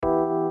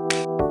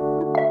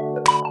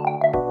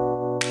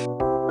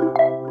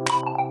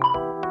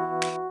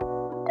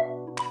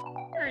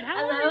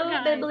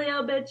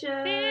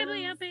bitches.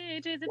 Biblio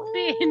bitches,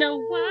 it's been a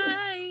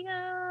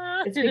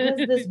while. It's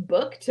because this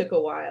book took a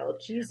while.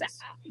 Jesus.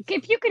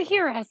 If you could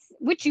hear us,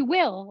 which you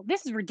will,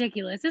 this is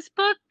ridiculous. This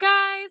book,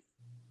 guys.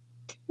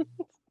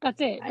 That's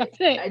it. That's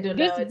it. I don't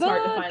This know. It's book,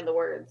 hard to find the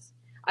words.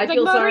 I like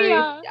feel sorry.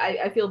 Maria.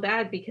 I feel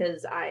bad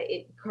because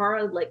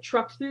Cara like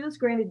trucked through this.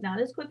 Granted,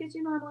 not as quick as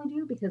you normally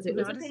do because it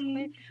was a Not as pain.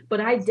 quick. But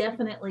I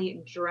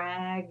definitely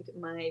dragged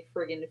my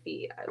friggin'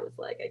 feet. I was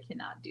like, I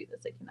cannot do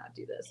this. I cannot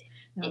do this.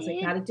 And I was like,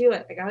 gotta do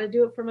it. I gotta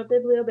do it from a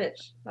biblio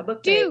bitch, a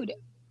book babe. Dude,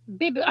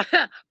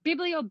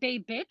 Biblio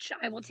Babe bitch.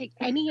 I will take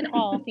any and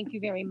all. Thank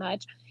you very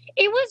much.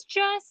 It was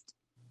just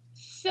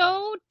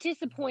so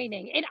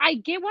disappointing. And I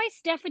get why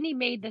Stephanie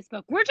made this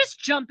book. We're just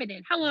jumping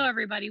in. Hello,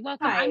 everybody.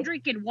 Welcome. Hi. I'm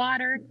drinking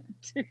water.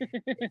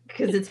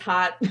 Because it's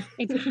hot.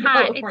 It's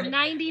hot. It's California.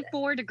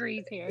 94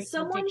 degrees here. It's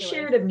Someone ridiculous.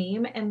 shared a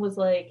meme and was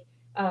like,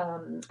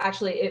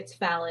 actually, it's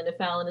Fallon. If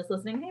Fallon is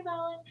listening, hey,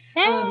 Fallon.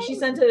 Hey! She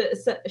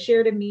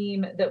shared a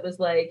meme that was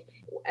like,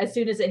 as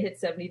soon as it hits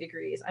 70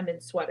 degrees, I'm in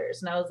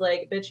sweaters. And I was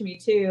like, bitch, me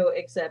too,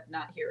 except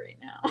not here right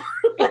now.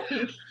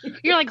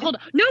 You're like, hold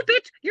on. No,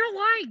 bitch, you're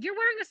lying. You're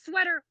wearing a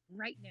sweater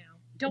right now.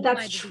 Don't lie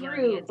That's to the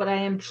true, audience. but I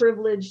am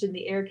privileged in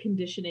the air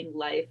conditioning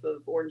life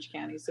of Orange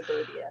County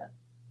suburbia.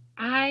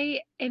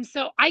 I am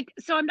I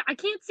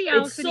can't see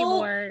Alex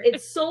anymore.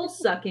 It's soul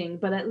sucking,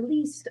 but at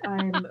least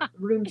I'm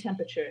room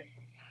temperature.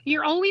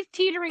 You're always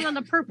teetering on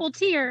the purple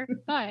tier,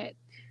 but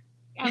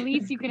at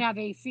least you can have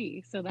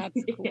AC, so that's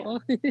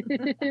cool.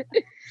 Yeah.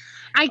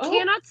 I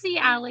cannot see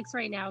Alex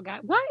right now,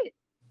 guys. What?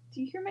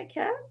 Do you hear my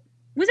cat?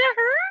 Was that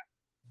her?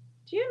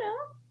 Do you know?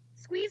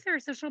 Squeeze her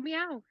so she'll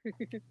meow.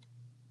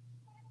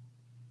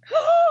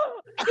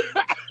 Oh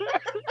my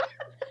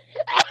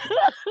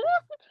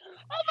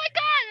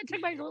god!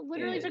 It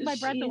literally took my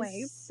breath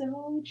away.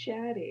 So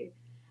chatty.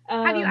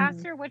 Have you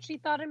asked her what she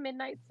thought of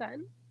Midnight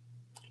Sun?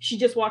 She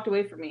just walked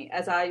away from me,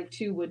 as I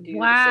too would do.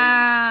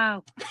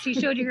 Wow. She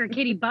showed you her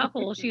kitty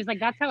butthole. She was like,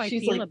 that's how I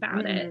feel like,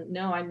 about it.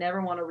 No, I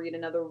never want to read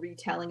another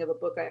retelling of a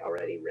book I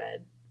already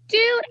read.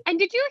 Dude, and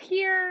did you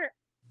hear?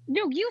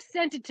 No, you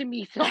sent it to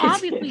me, so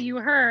obviously you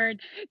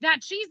heard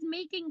that she's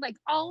making like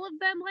all of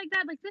them like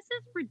that. Like, this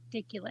is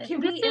ridiculous.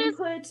 Can we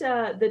input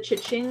the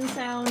cha-ching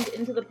sound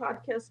into the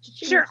podcast?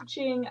 Cha-ching, sure.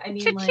 Cha-ching. I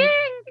mean,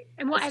 cha-ching.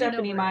 And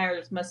Stephanie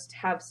Myers must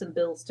have some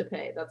bills to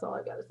pay. That's all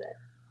I've got to say.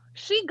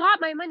 She got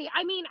my money.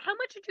 I mean, how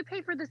much did you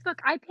pay for this book?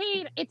 I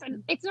paid.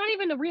 It's not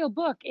even a real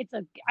book. It's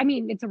a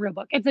real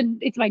book.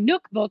 It's my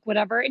Nook book,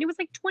 whatever, and it was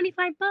like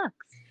 $25.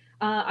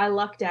 I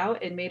lucked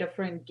out and made a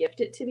friend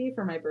gift it to me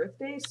for my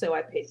birthday, so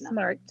I paid nothing.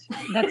 Smart.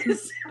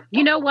 That's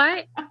you know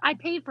what? I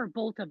paid for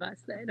both of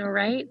us then. All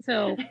right.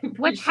 So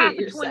what's half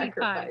of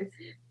 25?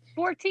 $14.50.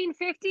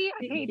 I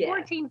paid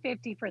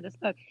 $14.50 for this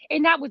book,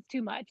 and that was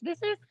too much.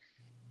 This is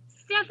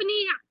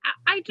Stephanie.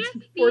 I just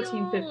feel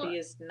 $14.50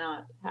 is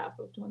not half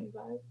of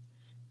 25.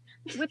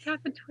 What's half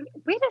of 20?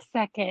 Wait a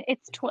second.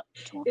 It's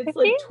It's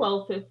like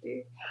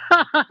 $12.50.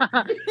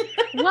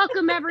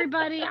 Welcome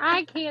everybody.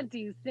 I can't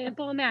do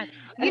simple math.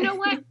 You know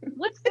what?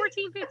 What's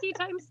 $14.50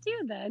 times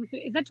 2 then?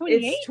 Is that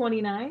 28? It's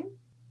 29.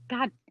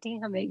 God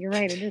damn it! You're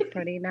right. It is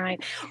 29.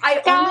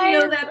 I only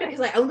know that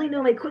because I only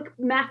know my quick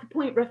math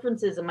point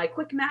references, and my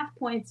quick math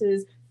points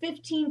is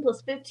 15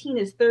 plus 15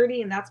 is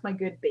 30, and that's my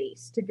good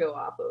base to go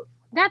off of.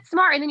 That's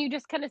smart, and then you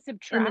just kind of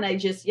subtract. And then I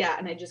just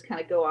kind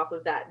of go off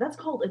of that. That's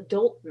called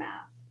adult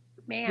math.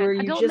 Man,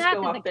 adult math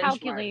is a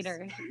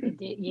calculator.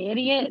 You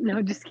idiot.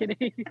 No, just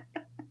kidding.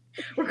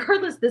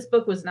 Regardless, this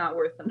book was not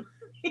worth the money.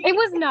 It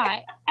was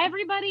not.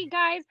 Everybody,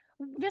 guys,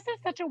 this is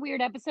such a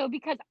weird episode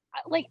because,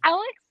 like,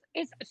 Alex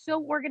is so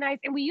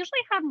organized, and we usually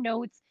have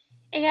notes,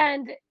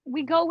 and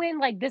we go in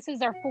like this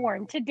is our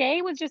form.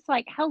 Today was just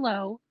like,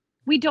 hello,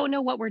 we don't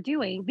know what we're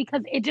doing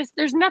because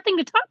there's nothing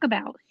to talk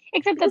about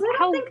except that's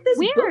how think this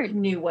weird. Book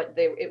knew what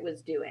it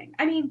was doing.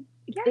 I mean,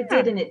 it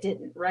did and it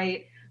didn't,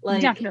 right?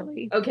 Like,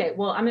 definitely. Okay,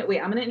 well, I'm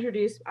gonna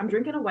introduce. I'm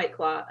drinking a White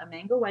Claw, a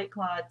mango White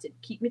Claw to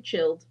keep me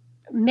chilled.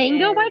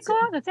 Mango White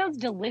Claw? That sounds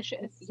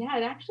delicious. Yeah,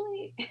 it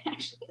actually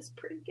is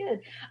pretty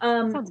good.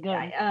 Sounds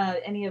good.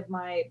 Any of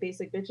my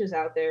basic bitches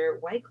out there,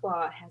 White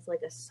Claw has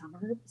like a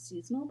summer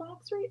seasonal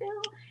box right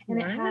now,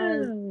 and it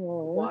has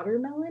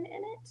watermelon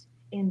in it,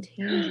 and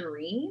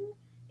tangerine,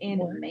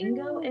 and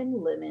mango and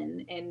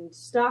lemon. And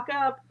stock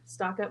up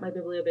my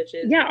biblio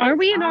bitches. Yeah, are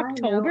we in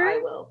October? I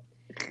will.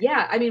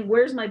 Yeah, I mean,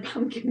 where's my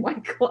pumpkin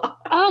White Claw?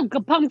 Oh,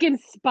 pumpkin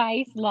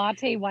spice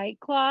latte White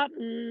Claw.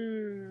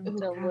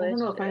 Delicious. I don't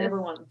know if I ever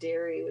want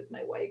dairy with my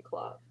White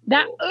Claw.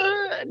 That's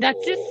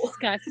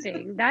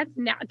disgusting. That's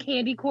not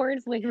candy corn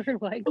flavored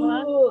White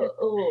Claw.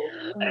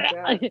 Oh my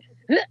god.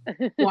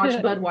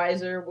 Watch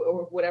Budweiser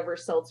or whatever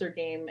seltzer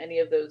game, any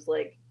of those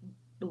like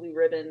Blue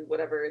Ribbon,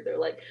 whatever. They're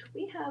like,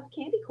 we have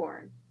candy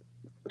corn.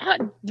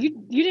 You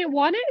didn't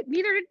want it?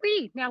 Neither did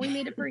we. Now we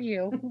made it for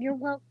you. You're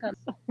welcome.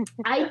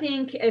 I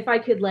think if I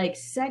could like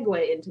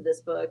segue into this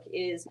book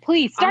is...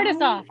 Please, start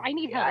us off. I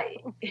need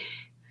help.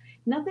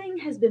 Nothing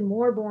has been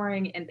more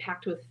boring and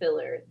packed with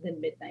filler than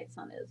Midnight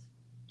Sun is.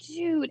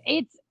 Dude,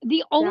 it's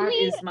the only... That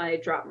is my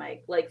drop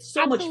mic. Like,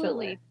 so much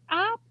filler.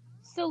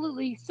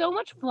 absolutely so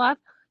much fluff.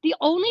 The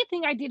only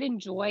thing I did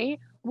enjoy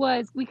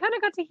was we kind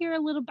of got to hear a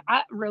little bit.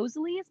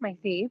 Rosalie is my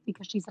fave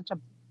because she's such a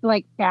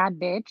like bad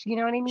bitch. You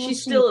know what I mean?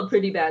 She's still a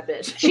pretty bad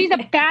bitch. She's a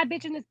bad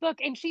bitch in this book,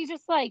 and she's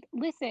just like,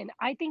 listen,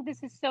 I think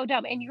this is so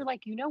dumb. And you're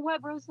like, you know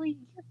what, Rosalie?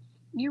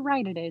 You're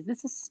right, it is.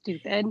 This is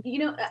stupid. You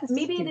know,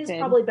 maybe stupid. It is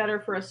probably better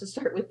for us to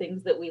start with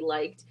things that we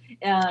liked,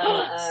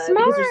 because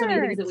there's so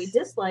many things that we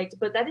disliked,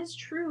 but that is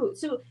true.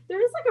 So there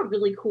is like a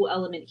really cool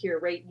element here,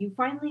 right?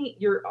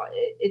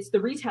 It's the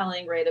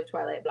retelling, right, of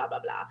Twilight, blah, blah,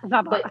 blah.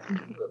 Blah, blah.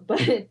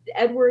 But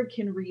Edward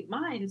can read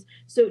minds,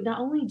 so not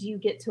only do you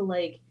get to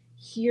like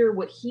hear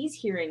what he's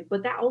hearing,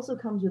 but that also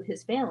comes with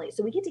his family.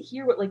 So we get to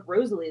hear what like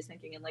Rosalie is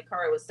thinking, and like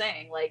Kara was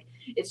saying, like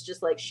it's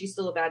just like she's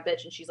still a bad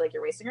bitch, and she's like,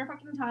 you're wasting our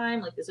fucking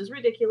time. Like this is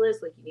ridiculous.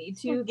 Like you need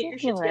to get your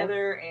shit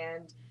together,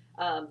 and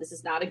this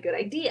is not a good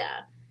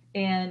idea.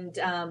 And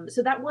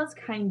so that was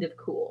kind of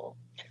cool.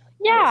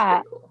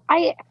 Yeah, cool.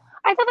 I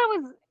thought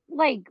that was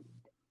like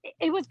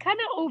it was kind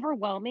of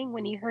overwhelming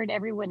when you heard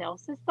everyone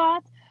else's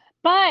thoughts.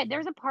 But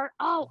there's a part.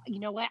 Oh, you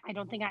know what? I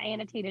don't think I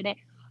annotated it.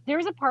 There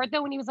was a part,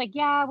 though, when he was like,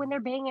 yeah, when they're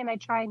banging, I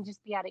try and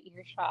just be out of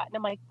earshot. And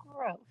I'm like,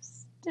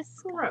 gross.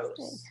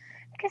 Disgusting.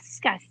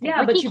 Yeah,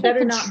 like, but you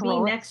better not be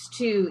next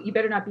to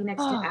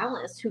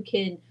Alice, who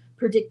can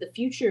predict the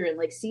future and,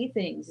 like, see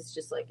things. It's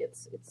just like,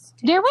 it's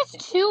there was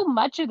too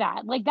much of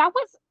that. Like, that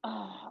was,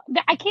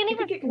 I can't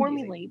even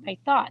formulate my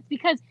thoughts.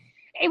 Because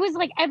it was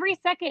like every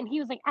second, he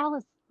was like,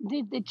 Alice,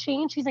 did it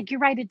change? She's like, you're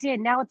right, it did.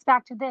 Now it's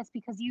back to this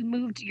because you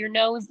moved your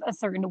nose a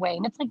certain way.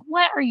 And it's like,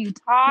 what are you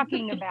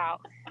talking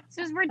about?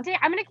 This is ridiculous.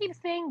 I'm going to keep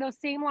saying those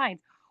same lines.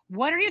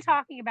 What are you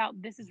talking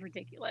about? This is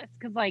ridiculous.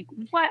 Because, like,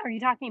 what are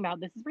you talking about?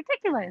 This is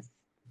ridiculous.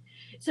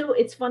 So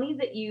it's funny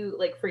that you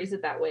like phrase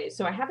it that way.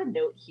 So I have a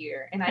note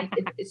here, and I'm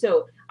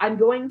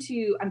going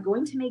to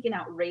make an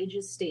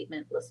outrageous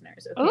statement,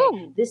 listeners. Okay,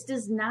 Ooh. This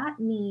does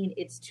not mean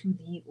it's to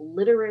the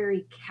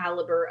literary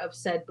caliber of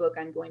said book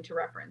I'm going to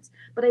reference,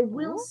 but I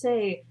will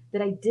say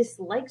that I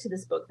disliked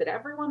this book that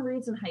everyone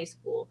reads in high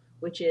school,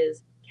 which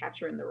is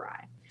Catcher in the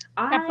Rye.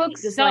 I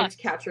disliked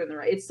Catcher in the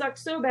Rye. It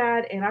sucks so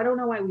bad, and I don't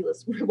know why we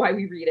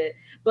read it.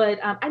 But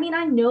I mean,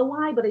 I know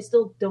why, but I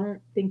still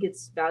don't think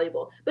it's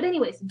valuable. But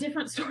anyways,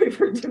 different story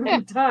for a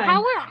different time.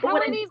 How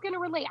are these going to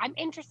relate? I'm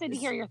interested to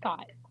hear your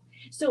thought.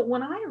 So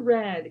when I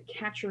read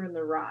Catcher in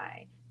the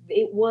Rye,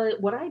 it was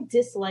what I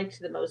disliked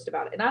the most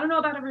about it. And I don't know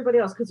about everybody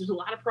else because there's a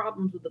lot of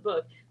problems with the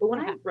book. But when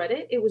I read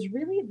it, it was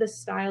really the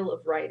style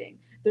of writing.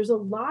 There's a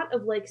lot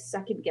of like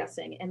second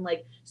guessing and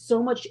like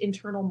so much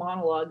internal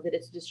monologue that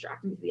it's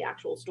distracting to the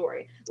actual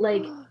story.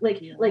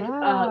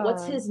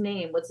 What's his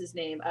name?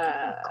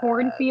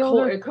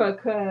 Cornfield.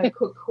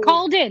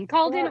 Calden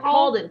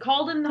Hall.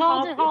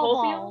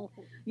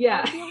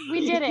 Yeah.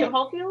 We did it.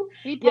 Hallfield?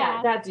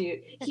 Yeah, that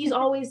dude. He's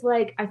always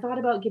like, I thought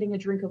about getting a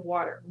drink of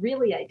water.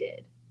 Really, I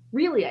did.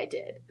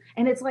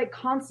 And it's like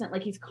constant,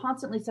 like he's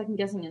constantly second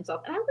guessing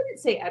himself. And I wouldn't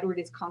say Edward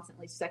is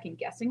constantly second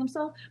guessing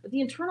himself, but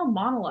the internal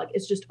monologue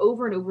is just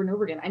over and over and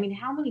over again. I mean,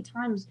 how many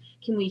times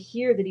can we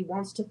hear that he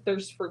wants to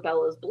thirst for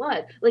Bella's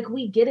blood? Like,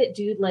 we get it,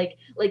 dude. Like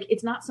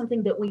it's not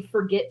something that we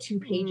forget 2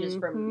 pages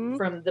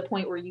from the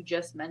point where you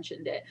just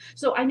mentioned it.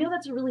 So I know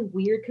that's a really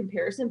weird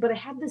comparison, but I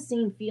had the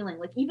same feeling.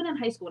 Like, even in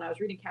high school when I was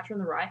reading Catcher in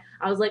the Rye,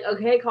 I was like,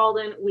 okay,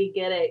 Calden, we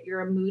get it.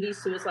 You're a moody,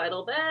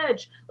 suicidal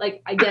bitch.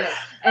 Like, I get it.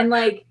 And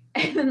like,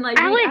 and then like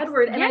Alex, read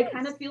Edward, and I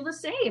kind of feel the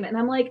same. And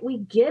I'm like, we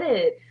get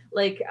it.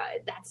 Like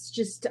that's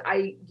just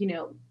I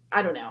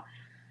don't know.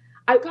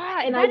 I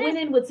went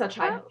in with such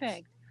high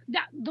hopes.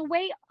 The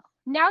way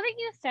now that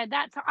you said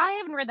that, so I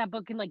haven't read that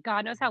book in like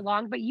God knows how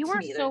long, but you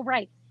are so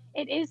right.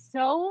 It is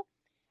so,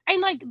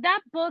 and like that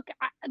book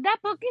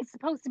is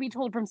supposed to be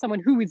told from someone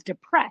who is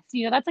depressed.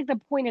 You know, that's like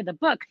the point of the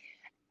book.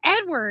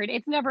 Edward,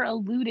 it's never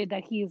alluded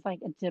that he is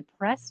like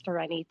depressed or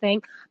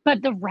anything,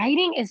 but the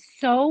writing is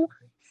so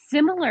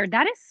similar.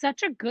 That is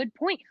such a good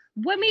point.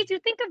 What made you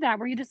think of that?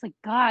 Were you just like,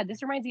 God,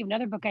 this reminds me of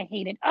another book I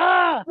hated?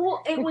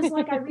 Well, it was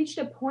like I reached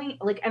a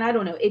point, like, and I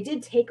don't know, it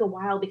did take a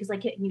while because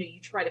like, you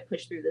try to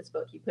push through this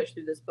book,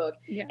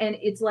 and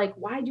it's like,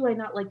 why do I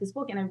not like this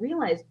book? And I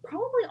realized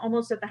probably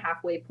almost at the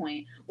halfway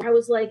point where I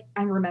was like,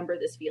 I remember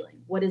this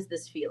feeling. What is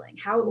this feeling?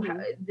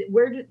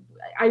 Where did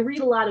I read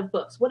a lot of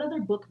books? What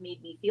other book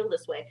made me feel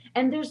this way?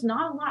 And there's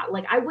not a lot.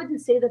 Like, I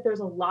wouldn't say that there's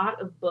a lot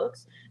of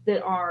books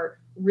that are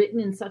written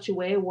in such a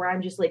way where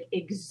I'm just like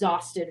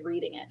exhausted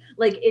reading it.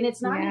 Like, and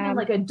it's not even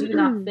like a do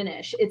not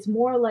finish. It's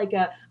more like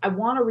I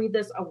want to read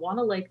this. I want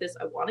to like this.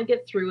 I want to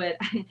get through it.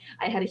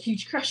 I had a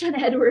huge crush on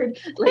Edward,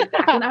 like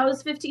back when I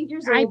was 15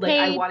 years old.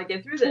 I want to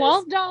get through this.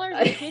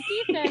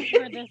 $12.50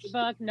 for this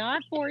book,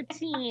 not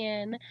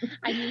 $14.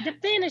 I need to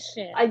finish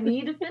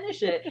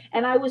it.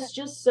 And I was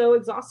just so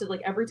exhausted.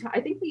 Like every time, I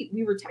think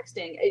we were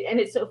texting, and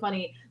it's so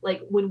funny.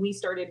 Like when we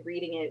started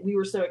reading it, we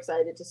were so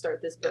excited to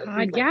start this book.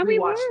 We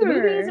watched the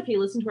movies. If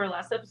you listen to our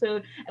last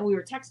episode, and we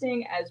were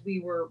texting as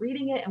we were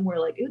reading it, and we're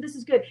like, ooh, this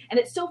is good. And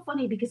it's so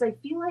funny because I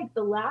feel like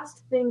the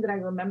last thing that I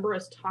remember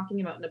us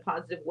talking about in a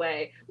positive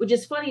way, which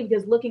is funny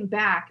because looking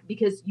back,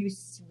 because you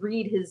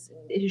read his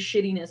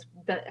shittiness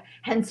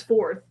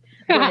henceforth,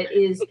 but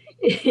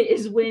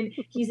is when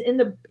he's in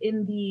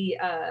the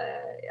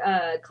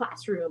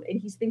classroom and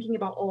he's thinking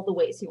about all the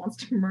ways he wants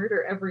to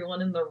murder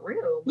everyone in the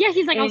room. Yeah,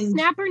 he's like, I'll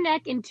snap her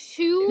neck in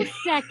 2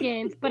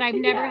 seconds, but I've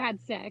never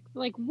had sex.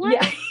 Like, what?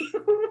 Yeah.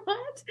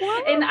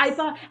 What? And I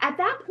thought at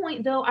that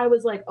point though, I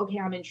was like, okay,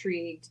 I'm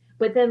intrigued.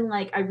 But then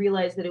like I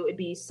realized that it would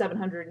be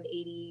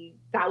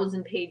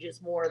 780,000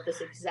 pages more of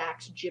this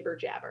exact jibber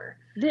jabber.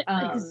 The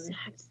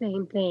exact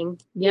same thing.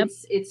 Yep.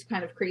 It's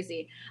kind of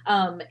crazy.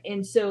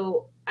 And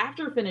so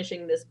after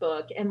finishing this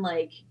book and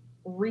like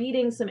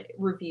reading some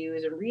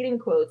reviews and reading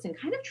quotes and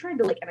kind of trying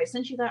to like, and I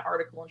sent you that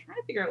article and trying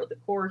to figure out what the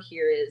core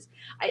here is,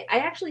 I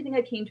actually think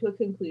I came to a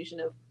conclusion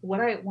of what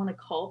I want to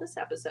call this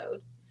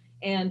episode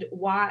and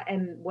why,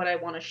 and what I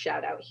want to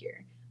shout out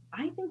here.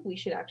 I think we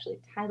should actually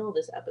title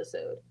this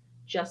episode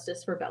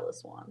Justice for Bella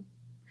Swan,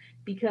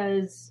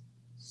 because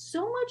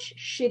so much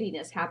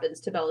shittiness happens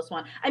to Bella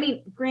Swan. I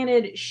mean,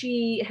 granted,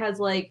 she has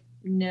like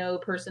no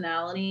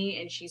personality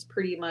and she's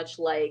pretty much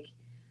like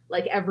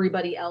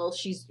everybody else.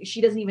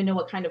 She doesn't even know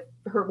what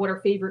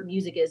her favorite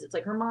music is. It's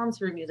like her mom's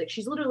favorite music.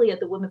 She's literally at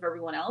the whim of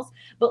everyone else.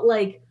 But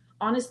like,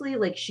 honestly,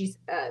 like she's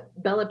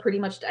Bella pretty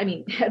much, I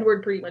mean,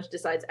 Edward pretty much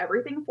decides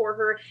everything for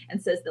her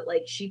and says that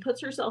like she puts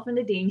herself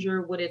into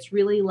danger when it's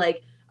really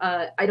like,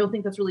 I don't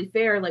think that's really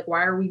fair. Like,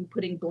 why are we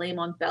putting blame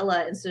on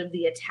Bella instead of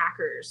the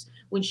attackers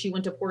when she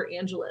went to Port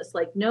Angeles?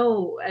 Like,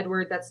 no,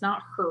 Edward, that's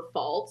not her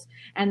fault.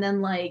 And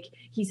then like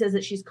he says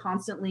that she's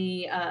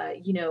constantly,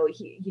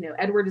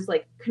 Edward is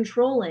like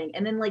controlling,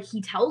 and then like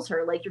he tells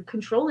her like you're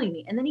controlling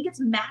me, and then he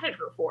gets mad at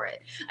her for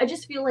it. I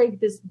just feel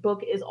like this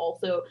book is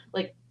also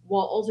like,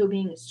 while also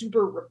being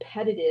super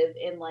repetitive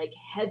and like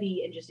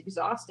heavy and just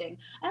exhausting,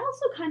 I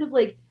also kind of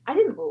like, I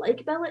didn't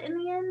like Bella in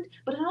the end,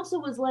 but I also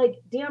was like,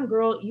 damn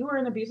girl, you are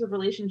in an abusive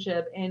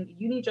relationship and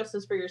you need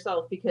justice for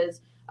yourself, because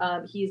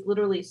he's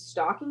literally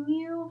stalking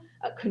you,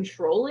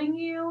 controlling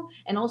you,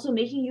 and also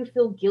making you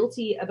feel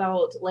guilty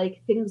about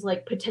like things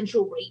like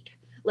potential rape.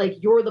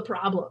 Like, you're the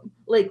problem.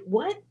 Like,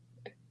 what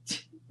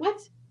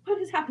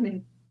is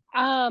happening?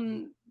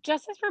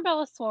 Justice for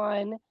Bella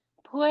Swan.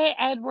 Put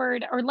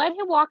Edward, or let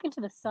him walk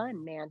into the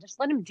sun, man. Just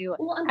let him do it.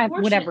 Well, at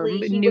whatever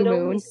new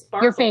moon,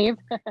 your fave.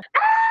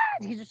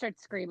 He just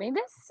starts screaming.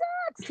 This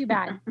sucks. Too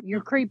bad.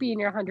 You're creepy and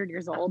you're 100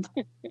 years old.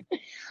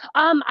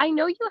 I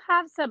know you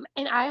have some,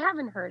 and I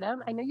haven't heard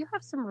them. I know you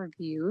have some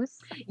reviews.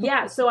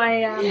 Yeah, so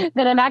I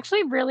that I'm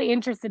actually really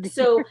interested in.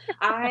 So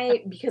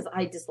because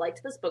I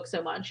disliked this book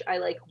so much, I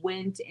like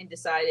went and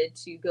decided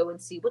to go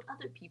and see what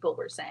other people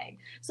were saying.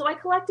 So I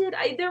collected.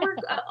 There were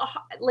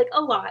like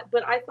a lot,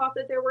 but I thought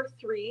that there were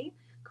 3,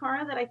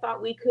 Cara, that I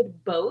thought we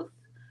could both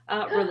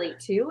relate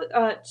to.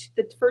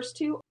 The first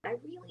 2, I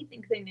really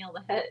think they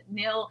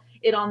nail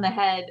it on the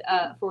head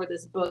for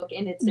this book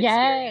and its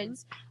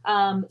experience.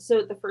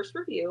 So the first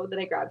review that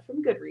I grabbed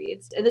from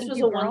Goodreads, and this was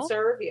a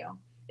 1-star review.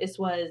 This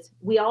was,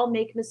 "We all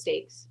make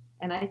mistakes,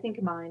 and I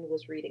think mine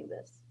was reading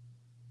this."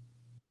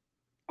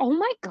 Oh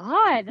my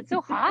god, that's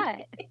so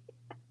hot.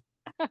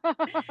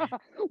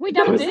 Wait,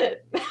 that was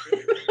it.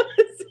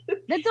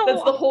 That's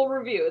the whole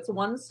review. It's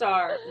 1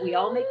 star. "We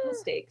all make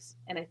mistakes,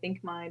 and I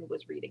think mine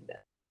was reading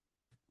this."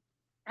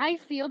 I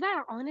feel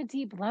that on a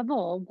deep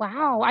level.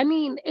 Wow. I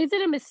mean, is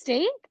it a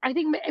mistake? I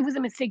think it was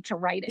a mistake to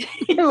write it.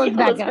 It was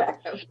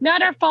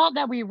not our fault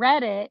that we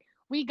read it.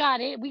 We got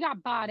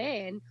bought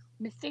in.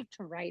 Mistake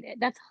to write it.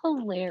 That's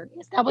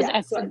hilarious. That was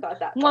excellent. So I thought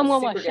that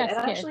 1 chef's kiss.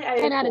 Actually,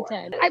 10 out of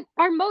 10.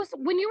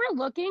 When you were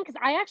looking, because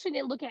I actually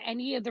didn't look at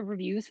any of the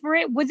reviews for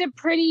it, was it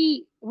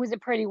pretty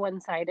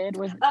one-sided?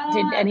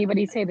 Did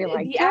anybody say they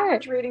liked it? The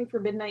average rating for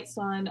Midnight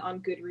Sun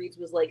on Goodreads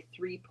was like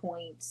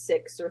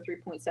 3.6 or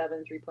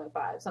 3.7,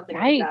 3.5, something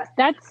like that.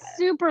 That's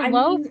super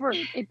low for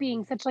it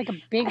being such like a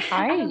big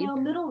hype. I don't know,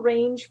 middle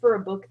range for a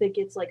book that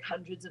gets like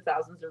hundreds of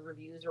thousands of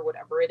reviews or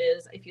whatever it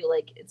is. I feel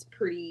like it's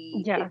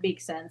pretty, it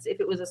makes sense.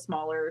 If it was a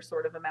smaller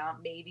sort of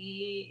amount,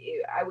 maybe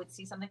I would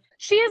see something.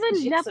 She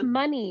has enough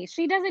money.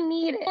 She doesn't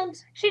need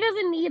it. She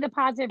doesn't need a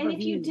positive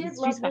review. And if you did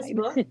love this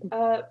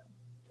book,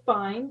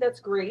 fine, that's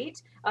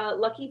great.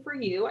 Lucky for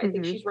you, I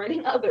think she's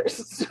writing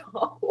others.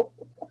 So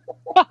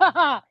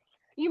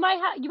you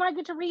might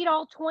get to read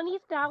all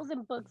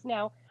 20,000 books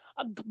now.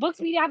 Books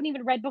we haven't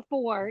even read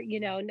before,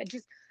 and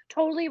just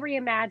totally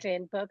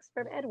reimagined books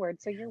from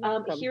Edward. So you're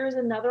welcome. Here's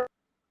another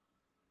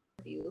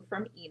review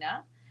from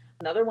Ina.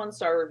 Another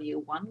 1-star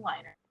review,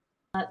 one-liner.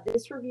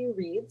 This review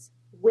reads,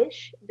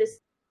 "Wish this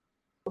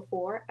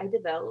before I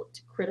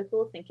developed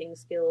critical thinking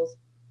skills."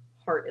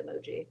 Heart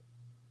emoji.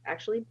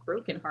 Actually,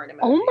 broken heart emoji.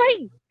 Oh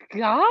my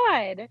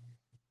god.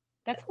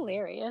 That's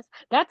hilarious.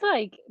 That's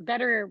like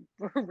better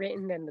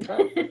written than the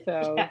book.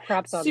 So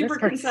props on this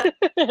person.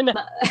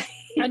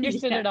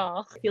 Understood it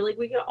all. I feel like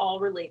we could all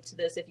relate to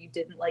this if you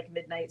didn't like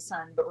Midnight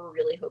Sun, but we're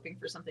really hoping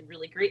for something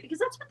really great, because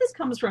that's what this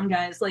comes from,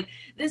 guys. Like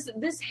this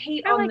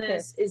hate on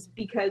this is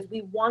because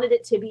we wanted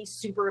it to be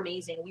super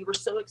amazing. We were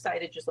so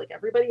excited, just like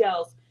everybody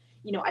else.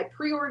 I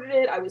pre-ordered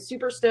it. I was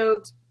super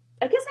stoked.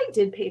 I guess I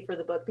did pay for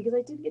the book because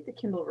I did get the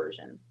Kindle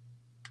version.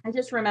 I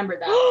just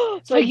remembered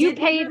that. So I you did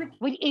give paid, her the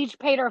we each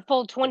paid our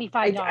full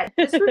 $25.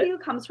 this review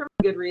comes from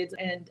Goodreads,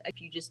 and if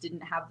you just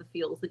didn't have the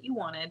feels that you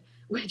wanted,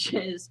 which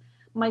is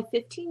my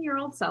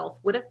 15-year-old self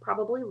would have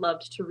probably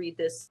loved to read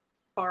this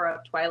far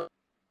up Twilight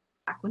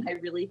back when I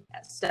really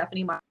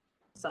Stephenie Meyer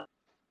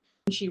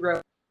she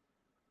wrote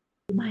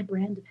my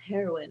brand of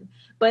heroine.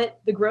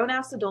 But the grown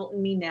ass adult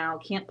in me now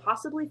can't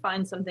possibly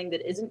find something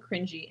that isn't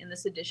cringy in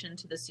this addition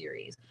to the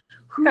series.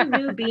 Who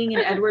knew being in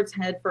Edward's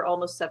head for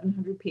almost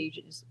 700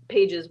 pages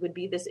would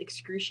be this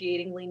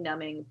excruciatingly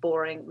numbing,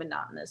 boring,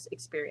 monotonous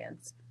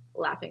experience?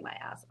 Laughing my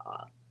ass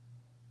off.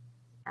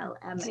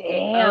 LMAO.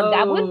 Damn,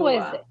 that one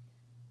was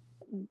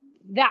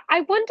that.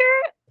 I wonder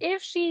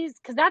if she's,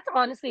 because that's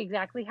honestly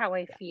exactly how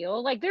I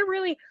feel. Like they're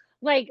really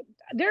like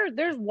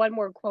there's one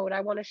more quote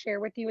I want to share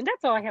with you, and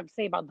that's all I have to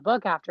say about the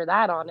book after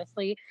that,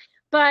 honestly.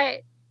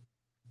 But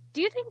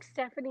do you think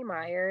Stephenie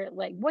Meyer,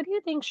 like, what do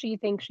you think she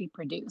thinks she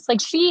produced? Like,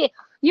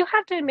 you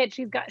have to admit,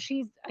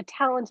 she's a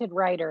talented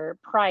writer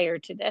prior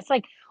to this.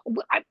 Like,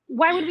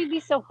 why would we be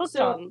so hooked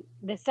on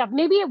this stuff?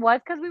 Maybe it was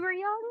because we were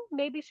young.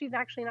 Maybe she's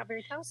actually not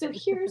very talented. So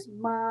here's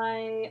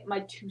my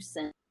 2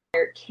 cents.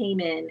 Came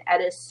in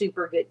at a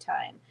super good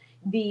time.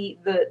 The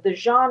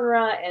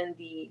genre and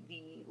the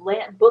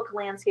book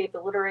landscape,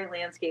 the literary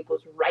landscape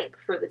was ripe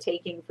for the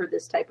taking for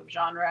this type of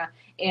genre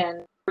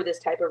and for this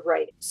type of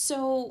writing.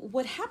 So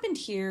what happened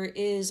here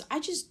is I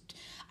just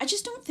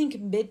don't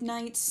think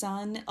Midnight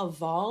Sun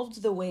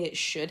evolved the way it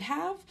should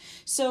have.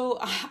 So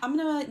I'm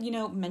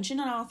gonna,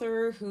 mention an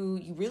author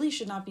who really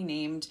should not be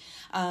named,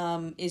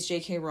 is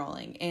J.K.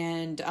 Rowling.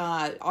 And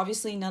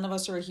obviously none of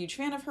us are a huge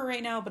fan of her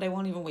right now, but I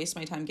won't even waste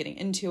my time getting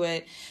into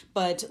it.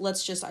 But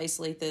let's just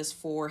isolate this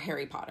for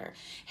Harry Potter.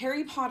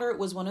 Harry Potter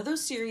was one of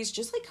those series,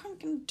 just like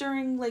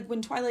during like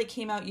when Twilight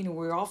came out, we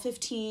were all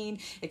 15,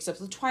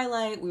 except with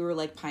Twilight, we were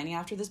like pining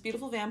after this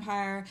beautiful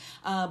vampire.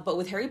 But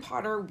with Harry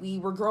Potter, we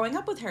were growing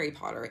up with Harry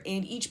Potter.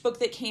 And each book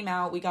that came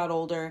out, we got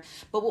older.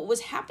 But what was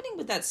happening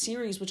with that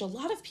series, which a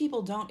lot of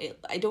people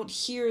I don't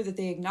hear that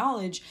they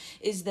acknowledge,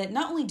 is that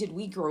not only did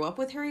we grow up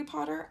with Harry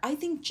Potter, I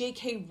think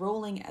J.K.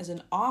 Rowling as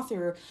an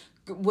author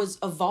was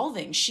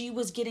evolving. She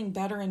was getting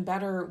better and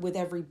better with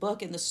every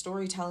book, and the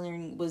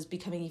storytelling was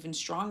becoming even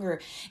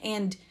stronger.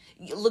 And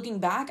looking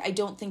back, I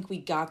don't think we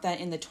got that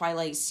in the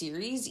Twilight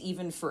series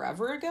even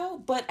forever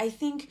ago, but I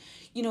think,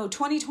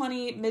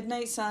 2020,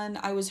 Midnight Sun,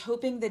 I was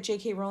hoping that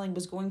J.K. Rowling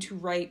was going to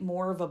write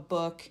more of a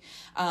book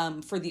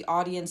for the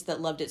audience that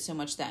loved it so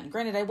much then.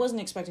 Granted, I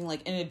wasn't expecting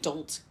like an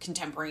adult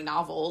contemporary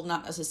novel,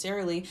 not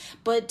necessarily,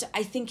 but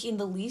I think in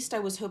the least I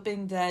was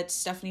hoping that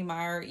Stephenie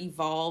Meyer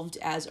evolved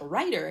as a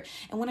writer.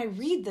 And when I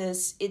read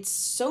this, it's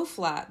so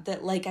flat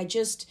that like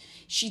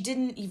she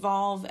didn't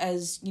evolve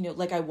as,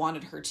 like I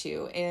wanted her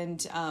to.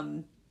 And,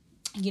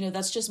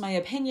 that's just my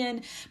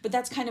opinion, but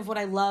that's kind of what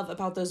I love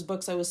about those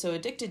books I was so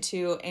addicted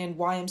to, and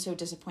why I'm so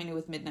disappointed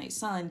with Midnight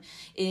Sun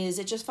is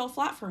it just fell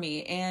flat for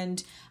me.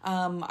 And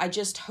I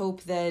just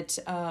hope that,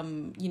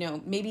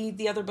 maybe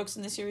the other books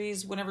in the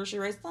series, whenever she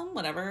writes them,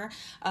 whatever,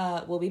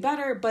 will be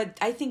better. But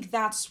I think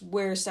that's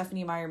where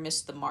Stephenie Meyer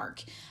missed the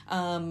mark,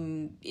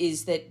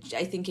 is that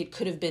I think it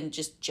could have been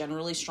just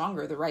generally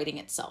stronger, the writing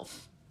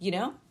itself, I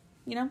don't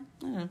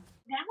know.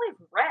 Now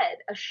I've read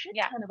a shit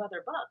ton of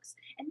other books,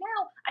 and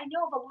now I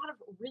know of a lot of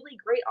really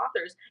great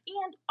authors,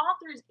 and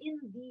authors in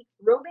the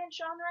romance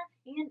genre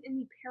and in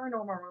the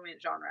paranormal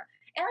romance genre,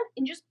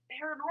 and just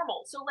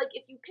paranormal. So like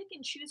if you pick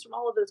and choose from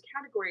all of those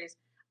categories,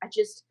 I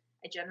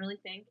generally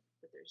think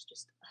that there's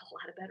just a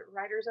lot of better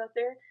writers out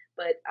there,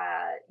 but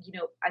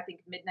I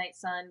think Midnight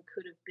Sun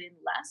could have been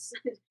less.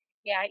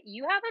 Yeah,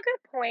 you have a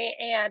good point,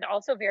 and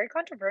also very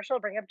controversial to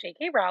bring up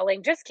J.K.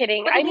 Rowling. Just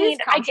kidding. But I mean,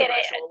 I get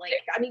it.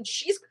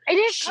 She's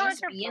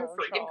being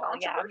freaking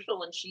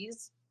controversial, and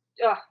she's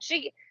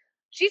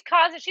she's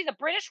a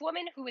British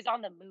woman who is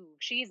on the move.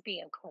 She's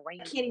being crazy.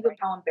 I can't even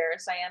how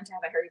embarrassed I am to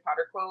have a Harry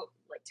Potter quote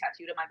like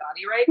tattooed on my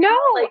body right now.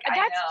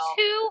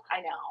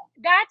 I know.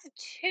 That's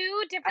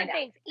two different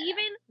things.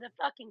 Even the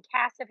fucking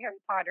cast of Harry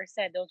Potter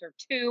said those are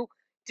two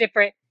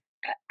different.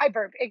 I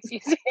burp,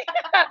 excuse me.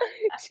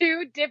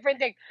 Two different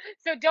things.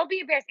 So don't be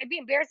embarrassed. It'd be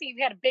embarrassing if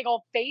you had a big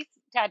old face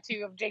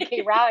tattoo of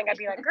J.K. Rowling. I'd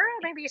be like, girl,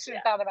 maybe you should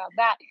have thought about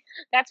that.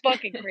 That's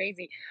fucking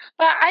crazy.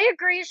 But I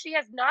agree, she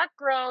has not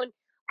grown.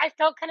 I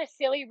felt kind of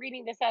silly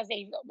reading this as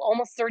a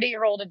almost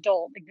 30-year-old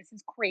adult. Like, this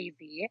is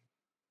crazy.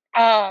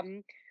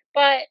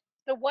 But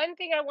the one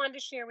thing I wanted to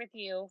share with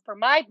you for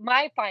my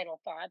final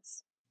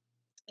thoughts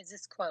is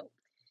this quote.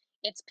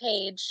 It's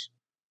page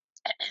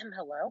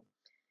hello.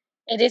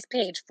 It is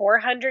page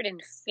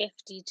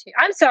 452.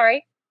 I'm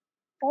sorry,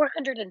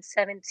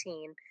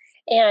 417.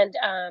 And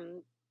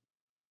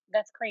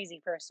that's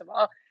crazy, first of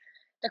all.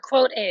 The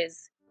quote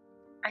is,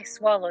 I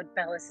swallowed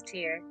Bella's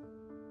tear.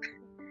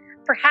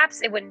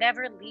 Perhaps it would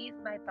never leave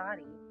my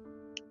body.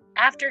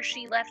 After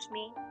she left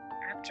me,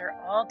 after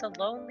all the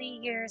lonely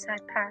years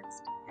had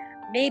passed,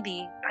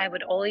 maybe I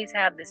would always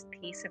have this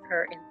piece of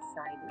her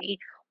inside me.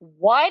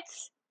 What?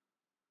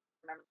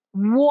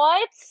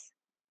 What?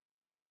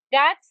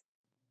 That's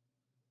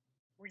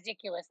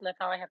ridiculous, and that's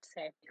all I have to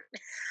say.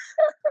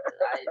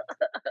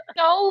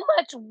 so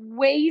much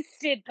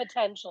wasted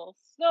potential.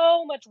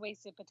 So much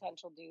wasted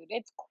potential, dude.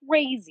 It's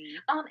crazy.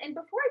 And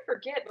before I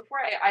forget,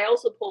 I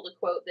also pulled a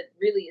quote that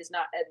really is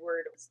not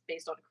Edward, it's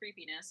based on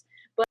creepiness,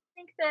 but I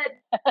think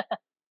that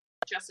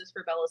justice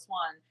for Bella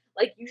Swan,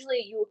 like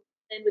usually you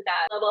in with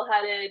that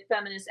level-headed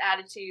feminist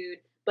attitude,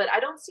 but I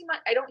don't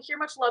hear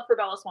much love for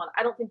Bella Swan.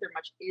 I don't think there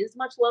is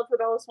much love for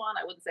Bella Swan.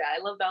 I wouldn't say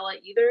I love Bella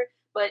either,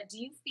 but do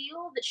you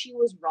feel that she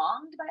was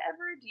wronged by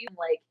Edward? Do you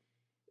like,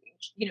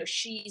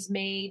 she's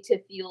made to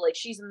feel like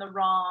she's in the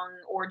wrong,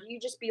 or do you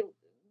just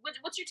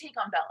what's your take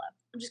on Bella?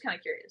 I'm just kind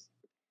of curious.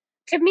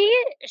 To me,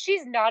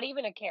 she's not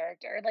even a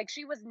character. Like,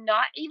 she was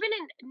not even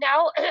in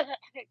now.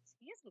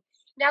 Excuse me.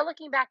 Now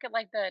looking back at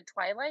like the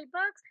Twilight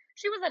books,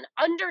 she was an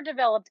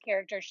underdeveloped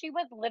character. She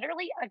was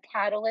literally a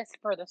catalyst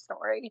for the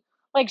story.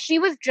 Like, she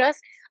was just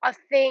a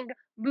thing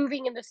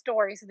moving in the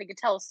story so they could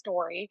tell a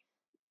story.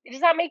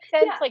 Does that make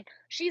sense? Yeah. Like,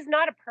 she's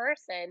not a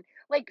person.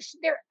 Like,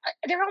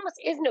 there almost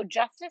is no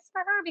justice for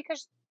her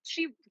because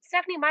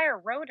Stephenie Meyer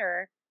wrote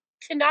her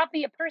to not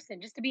be a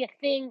person, just to be a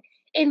thing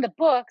in the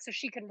book so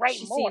she can write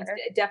She more. seems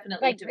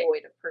definitely Like,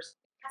 devoid of person.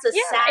 That's a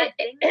sad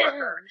thing for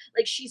her.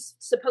 Like, she's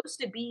supposed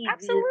to be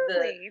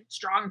the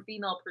strong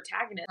female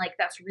protagonist. Like,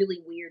 that's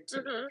really weird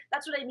to me.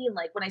 That's what I mean.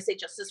 Like, when I say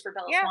justice for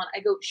Bella Swan, I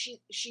go,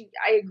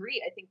 I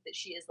agree. I think that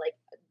she is like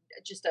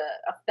just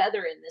a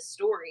feather in this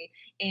story.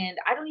 And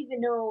I don't even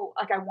know,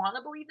 like, I want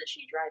to believe that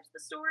she drives the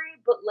story,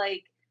 but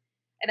like,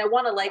 and I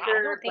want to like her,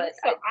 I don't think but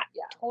so. I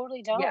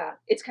totally don't. Yeah,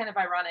 it's kind of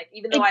ironic.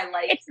 Even though I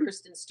like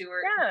Kristen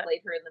Stewart, who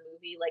played her in the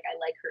movie, like I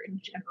like her in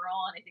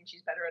general, and I think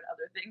she's better at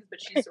other things, but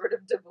she's sort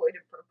of devoid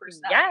of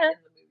personality in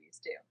the movies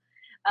too.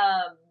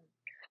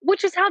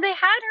 Which is how they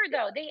had her,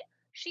 though.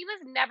 She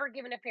was never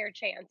given a fair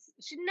chance.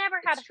 She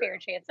never had a fair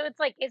chance. So it's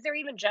like, is there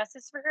even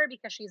justice for her?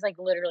 Because she's like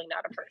literally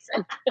not a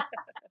person.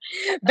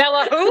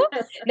 Bella who?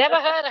 Never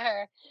heard of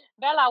her.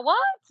 Bella what?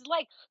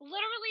 Like,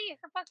 literally,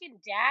 her fucking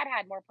dad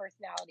had more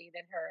personality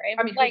than her. And,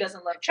 I mean, like, who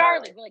doesn't love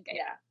Charlie? Charlie? Like,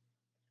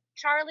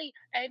 Charlie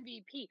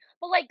MVP.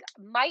 But like,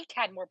 Mike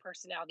had more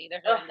personality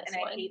than her in this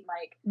one. I hate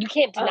Mike. You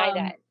can't deny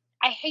that.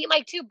 I hate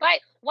Mike too, but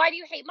why do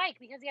you hate Mike?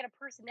 Because he had a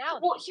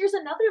personality. Well, here's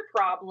another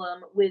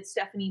problem with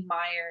Stephenie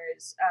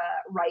Meyer's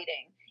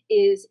writing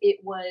is it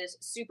was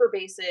super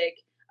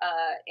basic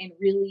and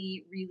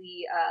really,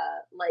 really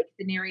like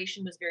the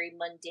narration was very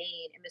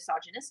mundane and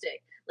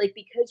misogynistic. Like,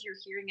 because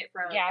you're hearing it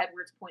from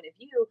Edward's point of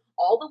view,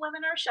 all the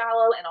women are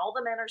shallow and all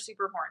the men are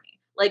super horny.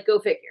 Like, go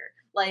figure.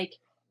 Like,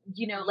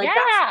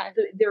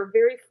 they're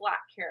very flat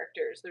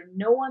characters.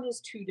 No one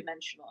is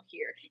two-dimensional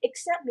here,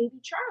 except maybe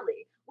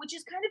Charlie, which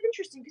is kind of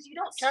interesting because you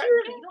don't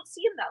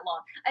see him that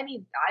long. I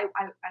mean,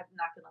 I'm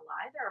not gonna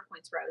lie, there are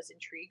points where I was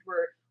intrigued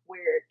where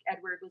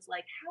Edward was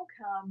like, how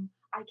come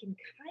I can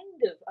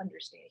kind of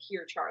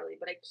hear Charlie,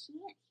 but I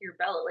can't hear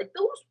Bella? Like,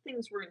 those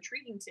things were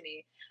intriguing to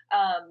me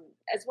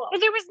as well.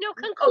 But there was no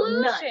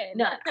conclusion.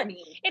 None. I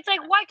mean, it's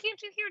like, why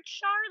can't you hear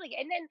Charlie?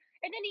 And then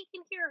he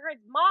can hear her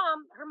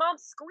mom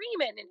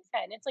screaming in his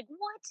head. And it's like,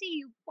 what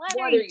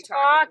are you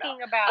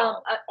talking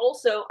about?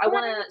 Also, I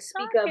want to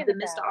speak of the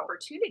missed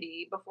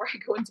opportunity before I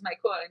go into my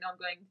quote. I know I'm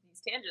going into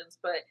these tangents,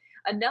 but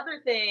another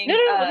thing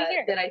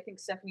that I think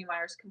Stephenie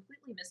Meyer's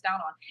completely missed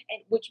out on,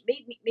 and which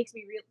makes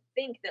me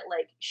think that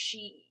like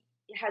she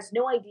has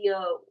no idea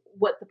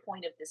what the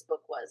point of this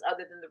book was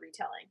other than the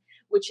retelling,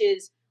 which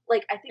is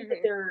like, I think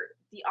that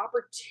the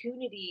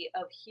opportunity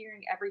of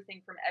hearing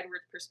everything from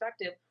Edward's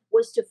perspective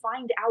was to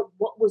find out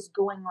what was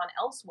going on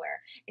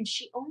elsewhere. And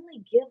she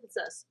only gives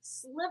us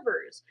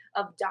slivers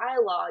of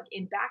dialogue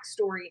and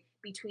backstory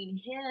between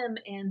him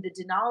and the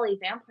Denali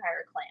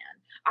vampire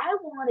clan. I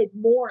wanted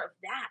more of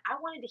that. I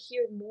wanted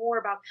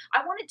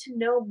to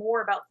know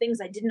more about things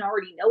I didn't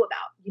already know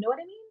about. You know what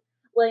I mean?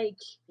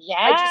 Like,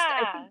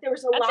 I think there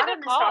was a lot of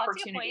missed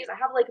opportunities. I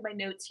have like my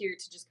notes here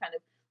to just kind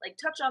of like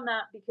touch on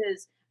that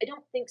because I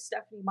don't think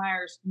Stephenie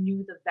Meyers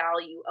knew the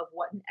value of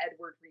what an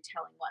Edward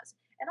retelling was.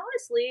 And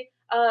honestly,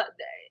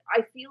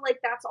 I feel like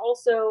that's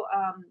also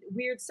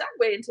weird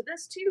segue into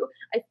this too.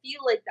 I feel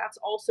like that's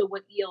also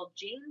what E.L.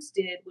 James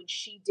did when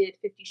she did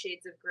 50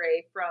 Shades of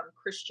Grey from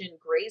Christian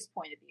Grey's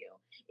point of view.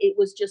 It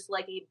was just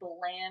like a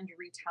bland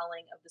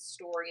retelling of the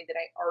story that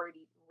I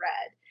already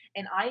read.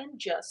 And I am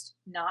just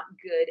not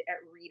good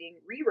at reading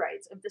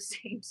rewrites of the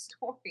same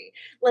story.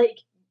 Like,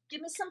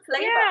 give me some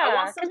flavor. I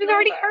want some flavor. Because we've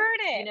already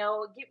heard it. You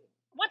know,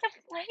 what the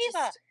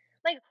flavor?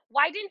 Like,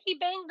 why didn't he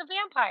bang the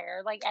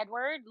vampire? Like,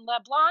 Edward, the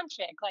blonde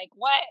chick. Like,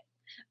 what?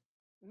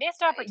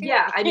 Missed opportunity.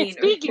 Yeah, I mean,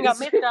 speaking of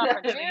missed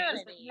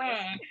opportunity.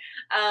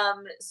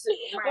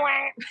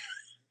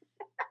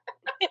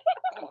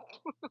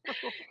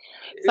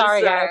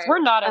 Sorry, guys, we're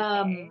not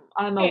okay.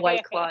 I'm a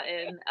White Claw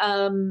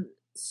in.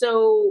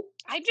 So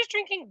I'm just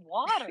drinking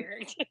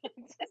water.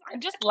 I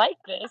just like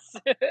this.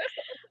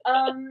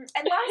 And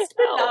last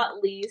but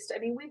not least, I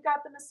mean, we've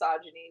got the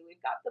misogyny,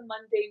 we've got the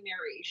mundane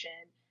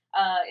narration,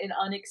 and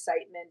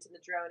unexcitement and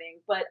the droning,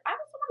 but I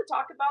also want to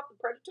talk about the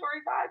predatory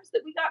vibes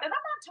that we got. And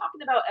I'm not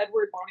talking about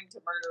Edward wanting to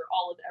murder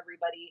all of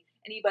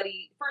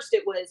anybody. First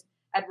it was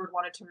Edward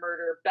wanted to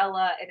murder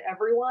Bella and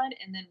everyone.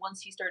 And then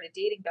once he started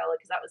dating Bella,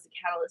 because that was the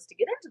catalyst to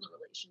get into the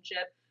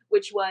relationship,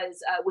 which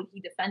was when he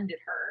defended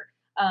her,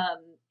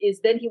 is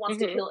then he wants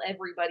to kill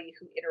everybody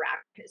who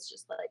interacts. It's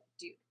just like,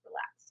 dude,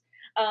 relax.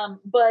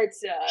 But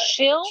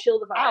chill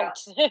the fuck out.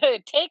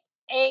 Take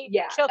a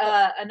chill.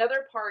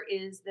 Another part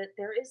is that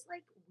there is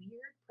like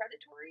weird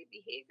predatory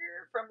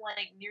behavior from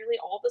like nearly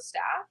all the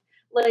staff.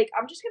 Like,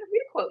 I'm just gonna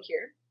read a quote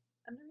here.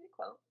 I'm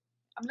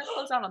gonna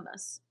close out on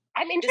this.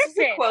 I'm interested. This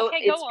is a quote.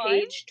 Okay, it's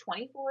page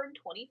 24 and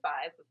 25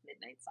 of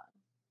Midnight Sun.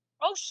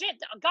 Oh shit!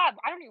 God,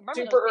 I don't even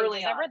remember Super those early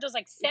pages. on. I read those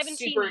like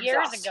 17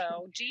 years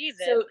ago.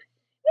 Jesus. So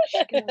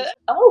she goes,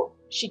 "Oh,"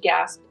 she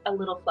gasped, a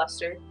little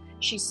flustered.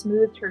 She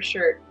smoothed her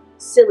shirt.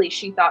 Silly,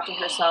 she thought to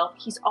herself.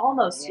 He's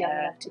almost young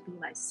enough to be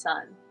my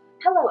son.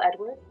 Hello,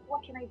 Edward.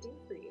 What can I do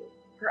for you?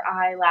 Her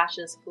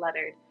eyelashes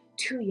fluttered.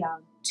 Too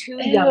young, she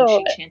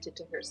chanted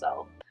to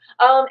herself.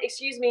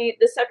 Excuse me,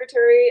 the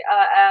secretary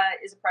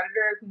is a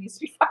predator who needs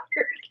to be fired.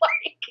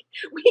 Like,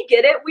 we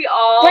get it, we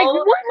all. Like,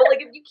 what? But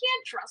like, if you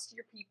can't trust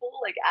your people,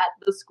 like at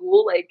the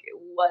school, like,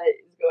 what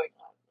is going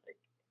on? Like,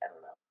 I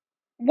don't know.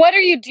 What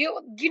are you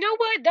doing? You know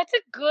what? That's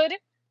a good.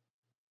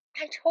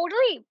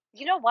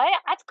 You know what?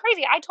 That's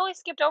crazy. I totally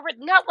skipped over it.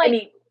 Not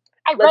like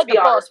I read the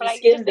book, but I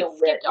just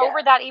skipped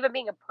over that even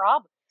being a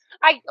problem.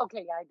 I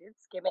did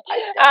skim it.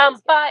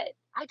 But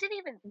I didn't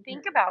even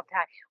think about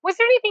that. Was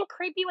there anything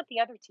creepy with the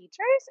other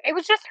teachers? It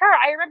was just her.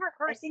 I remember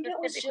her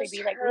specifically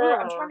being like,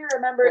 I'm trying to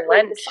remember.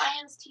 Like, the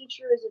science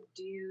teacher is a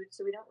dude,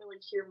 so we don't really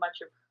hear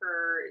much of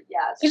her.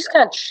 Yeah, she's just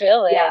kind of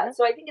chilling. Yeah,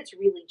 so I think it's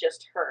really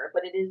just her,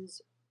 but it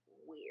is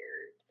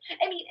weird.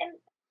 I mean, and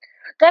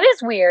that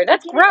is weird.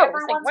 That's gross.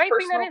 Everyone's like, why personal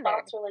bring that in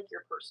thoughts there? are like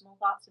your personal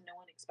thoughts, and no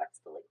one expects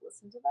to like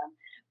listen to them.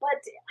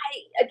 But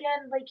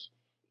like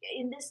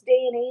in this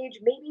day and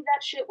age, maybe that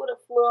shit would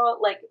have flied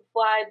like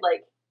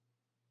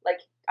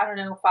I don't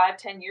know,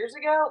 5-10 years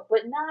ago,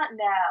 but not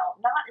now.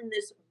 Not in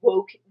this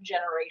woke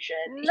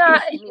generation.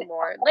 Not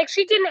anymore. Like,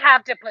 she didn't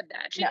have to put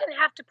that. She didn't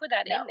have to put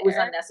that in there. It was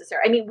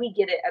unnecessary. I mean, we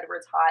get it.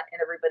 Edward's hot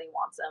and everybody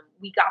wants him.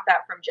 We got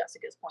that from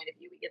Jessica's point of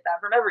view. We get that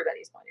from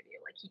everybody's point of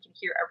view. Like, he can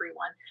hear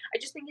everyone. I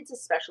just think it's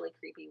especially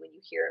creepy when you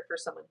hear it for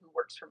someone who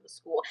works from the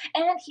school.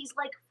 And he's,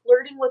 like,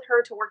 flirting with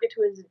her to work it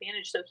to his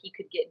advantage so he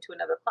could get into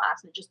another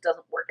class, and it just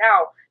doesn't work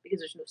out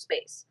because there's no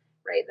space.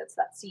 Right, that's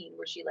that scene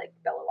where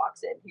Bella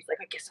walks in. He's like,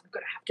 I guess I'm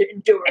gonna have to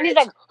endure it. And he's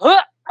like, huh!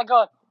 I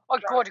go, oh,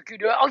 God,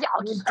 I'll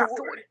just have to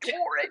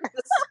endure it.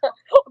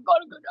 I'm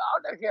gonna get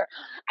out of here.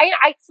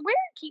 I swear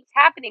it keeps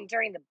happening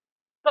during the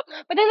book.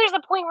 But then there's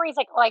a point where he's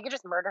like, oh, I could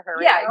just murder her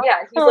right now.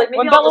 Yeah. He's like, maybe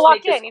when I'll Bella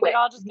just make this quick.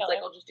 I'll just kill her.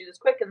 I'll just do this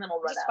quick and then we'll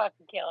run out. Just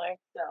fucking kill her.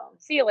 So.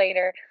 See you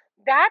later.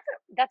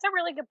 That's a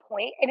really good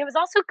point, and it was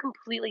also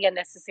completely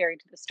unnecessary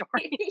to the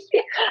story.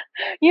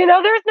 You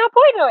know, there's no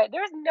point to it.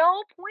 There's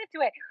no point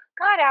to it.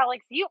 God,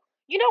 Alex, you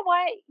know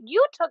what? You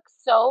took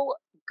so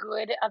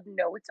good of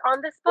notes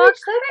on this book.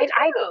 And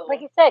I like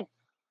I said,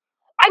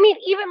 I mean,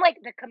 even like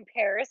the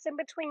comparison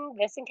between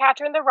this and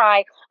Catcher in the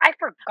Rye, I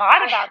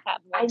forgot about that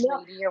lunch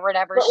lady or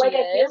whatever but, she is.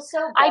 I feel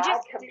so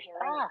bad comparing.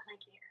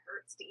 Like, it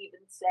hurts to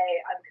even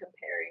say I'm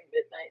comparing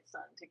Midnight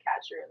Sun to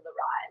Catcher in the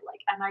Rye.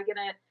 Like, am I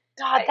gonna?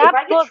 God, if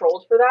I get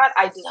trolled for that,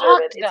 I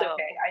deserve it. It's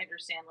okay. I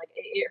understand. Like,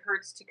 it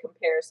hurts to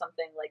compare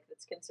something like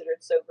that's considered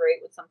so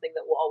great with something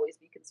that will always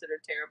be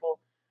considered terrible.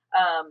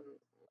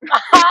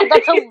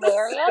 That's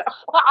hilarious.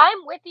 But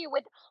I'm with you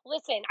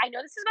listen, I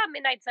know this is about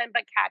Midnight Sun,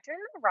 but Catcher in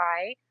the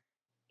Rye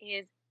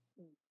is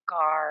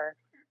garbage.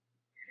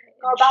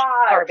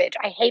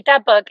 I hate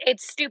that book.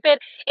 It's stupid.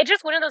 It's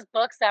just one of those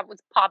books that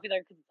was popular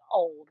because it's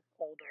older.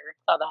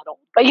 It's not that old.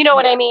 But you know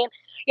what I mean?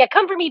 Yeah,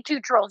 come for me too,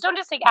 trolls. Don't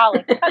just take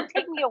Alex. Come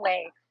take me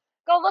away.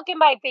 Go look at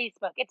my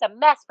Facebook. It's a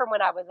mess from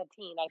when I was a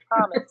teen, I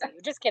promise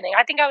you. Just kidding.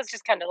 I think I was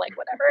just kind of like,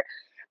 whatever.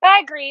 But I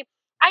agree.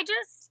 I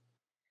just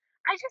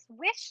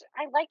wish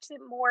I liked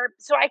it more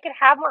so I could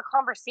have more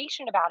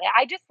conversation about it.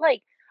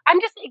 I'm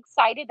just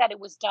excited that it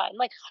was done.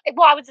 Like,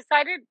 well, I was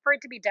excited for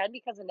it to be done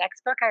because the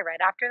next book I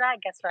read after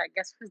that, guess what?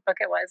 Guess whose book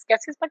it was?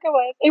 Guess whose book it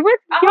was? It was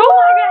my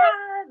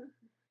God.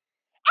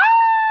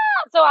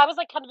 So I was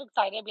like kind of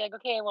excited. I'd be like,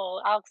 okay,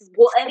 well, Alex's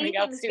book's coming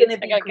out soon. Well, anything's going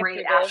to be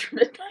great after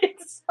Midnight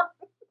Sun.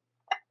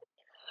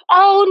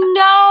 Oh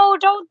no,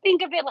 don't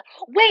think of it like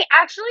wait,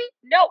 actually,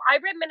 no, I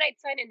read Midnight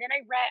Sun and then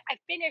I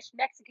finished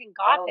Mexican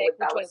Gothic,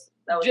 which was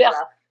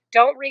rough.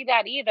 Don't read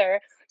that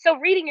either. So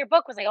reading your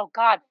book was like, oh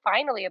God,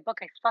 finally a book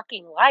I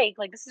fucking like.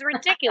 Like, this is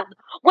ridiculous.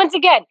 Once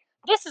again,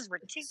 this is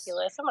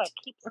ridiculous. I'm gonna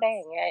keep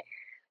saying it.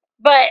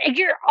 But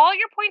all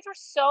your points were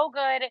so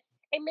good.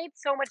 It made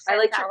so much sense. I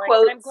like your Alex,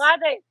 quotes. And I'm glad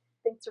that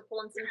thanks for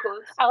pulling some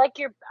quotes. I like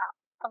your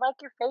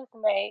face,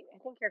 and I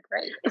think you're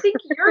great. I think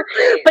you're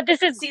great. But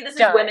this is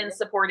women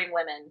supporting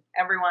women.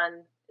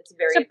 Everyone, it's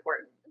very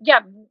important. Yeah,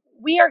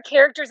 we are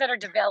characters that are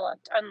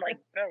developed, unlike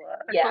Bella.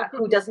 Yeah,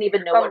 who doesn't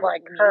even know what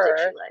music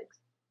she likes.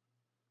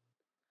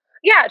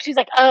 Yeah, she's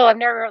like, oh, I've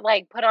never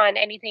put on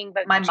anything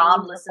but my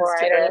mom listens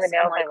to I don't this. even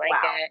know if I like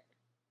it.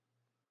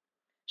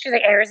 She's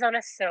like,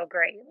 Arizona's so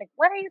great. Like,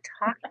 what are you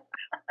talking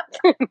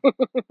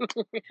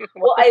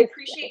Well, I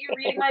appreciate you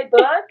reading my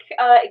book.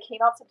 It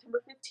came out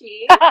September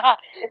 15th.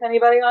 If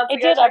anybody wants to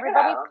go check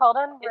Everybody's it out. called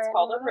Unwritten. It's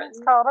called Unwritten. It's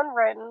called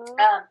Unwritten.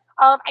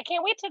 I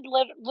can't wait to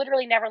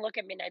literally never look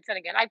at Midnight Sun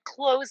again. I've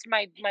closed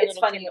my It's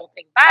little funny. Kindle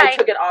thing. Bye. I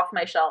took it off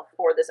my shelf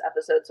for this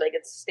episode so I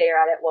could stare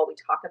at it while we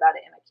talk about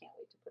it, and I can't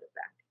wait to put it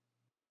back.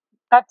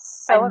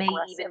 That's so I may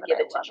aggressive, even and give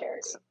I it to love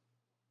charity.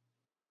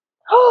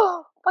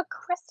 Oh, but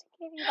Kristen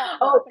gave you that.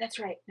 Oh, that's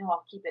right. No,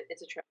 I'll keep it.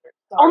 It's a treasure.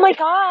 Sorry. Oh my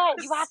god,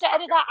 you have to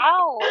edit that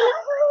out.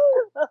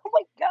 Oh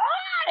my god.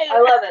 I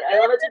love it. I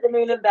love it to the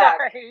moon and back.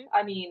 Sorry.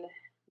 I mean,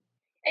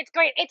 it's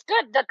great. It's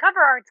good. The cover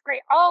art's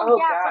great. Oh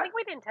yes, God. I think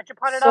we didn't touch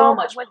upon it So all.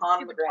 much Was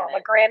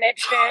pomegranate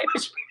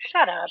shit.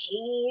 Shut up.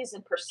 Hades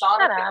and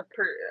Shut up.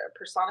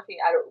 Personifi,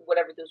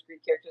 whatever those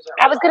Greek characters are.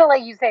 I was gonna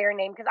let you say her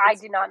name because I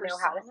did not know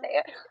how to say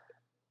it.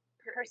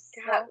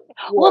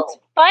 Well, it's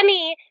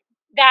funny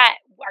that.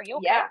 Are you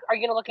okay? Yeah. Are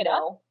you gonna look it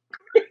up?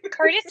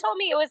 Curtis told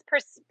me it was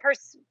Persephone.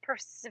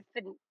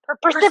 Persephone.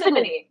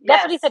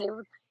 That's what he said.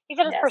 He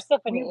said it's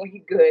Persephone.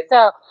 We good.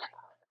 So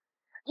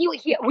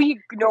we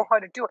know how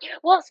to do it.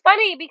 Well, it's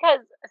funny because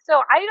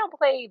I don't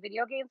play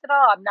video games at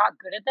all. I'm not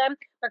good at them.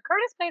 But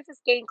Curtis plays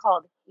this game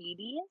called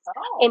Hades,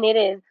 and it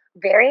is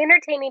very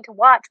entertaining to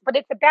watch. But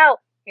it's about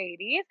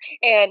Hades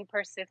and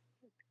Persephone.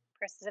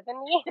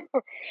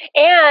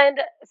 And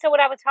so when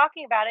I was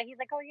talking about it, he's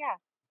like, "Oh yeah,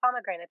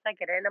 pomegranates, I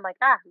get it." And I'm like,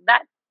 that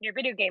your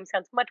video game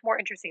sounds much more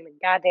interesting than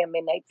goddamn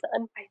Midnight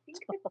Sun. I think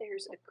that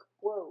there's a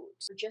quote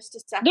for just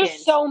a second.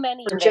 There's so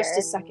many. For just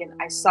a second,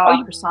 I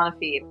saw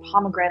Personifi,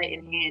 pomegranate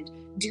in hand,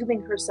 dooming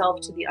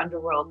herself to the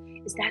underworld.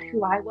 Is that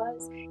who I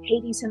was?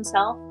 Hades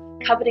himself,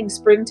 coveting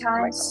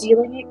springtime,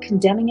 stealing it,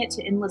 condemning it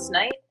to endless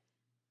night.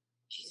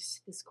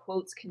 Jesus, this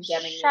quote's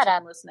condemning me to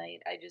endless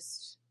night. I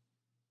just.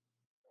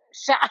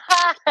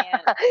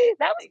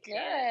 That was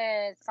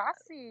good,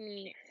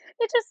 saucy.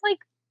 It's just like,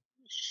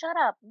 shut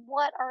up.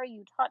 What are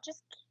you taught?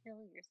 Just kill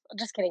yourself.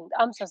 Just kidding.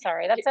 I'm so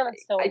sorry. That sounded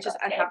so.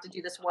 I have to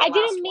do this one. I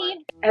didn't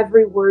mean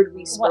every word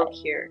we spoke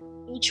here.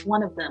 Each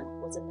one of them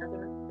was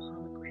another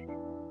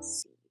pomegranate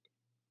seed.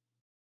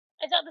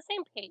 It's on the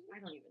same page. I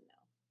don't even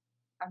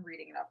know. I'm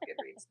reading it off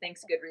Goodreads.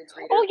 Thanks, Goodreads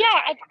reader. Oh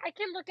yeah, I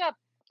can look up.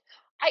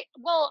 I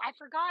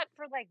forgot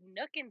for like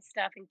Nook and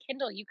stuff and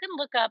Kindle. You can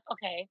look up.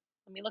 Okay,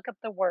 let me look up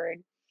the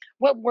word.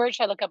 What word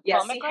should I look up? Yeah,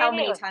 see how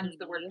many times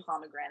the word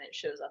pomegranate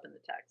shows up in the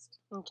text.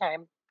 Okay,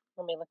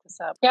 let me look this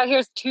up. Now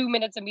here's 2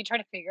 minutes of me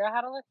trying to figure out how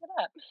to look it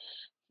up.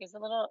 Here's a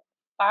little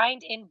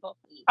find in book.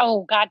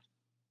 Oh God,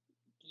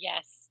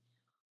 yes.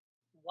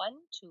 1,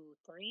 2,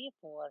 3,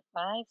 4,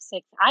 5,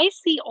 6. I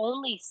see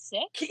only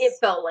 6. It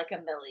felt like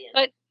a million,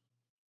 but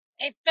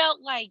it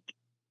felt like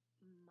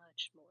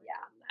much more.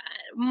 Than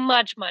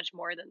that. Much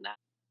more than that.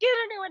 Get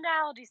a new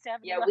analogy,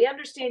 Stephanie. Yeah, we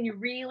understand you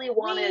really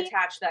want to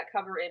attach that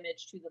cover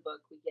image to the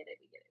book. We get it.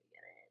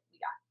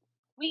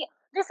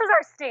 This is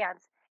our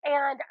stance.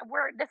 And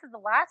this is the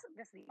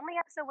only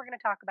episode we're going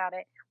to talk about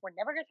it. We're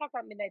never going to talk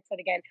about Midnight Sun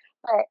again.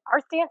 But our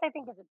stance, I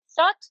think, is it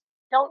sucks.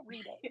 Don't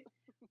read it.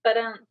 But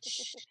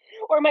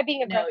or am I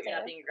being aggressive? No, you're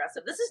not being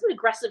aggressive. This is an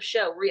aggressive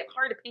show where we have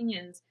hard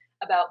opinions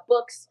about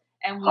books,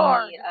 and we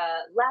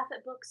laugh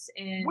at books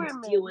and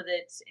deal with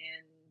it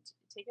and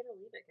take it or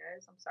leave it,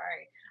 guys. I'm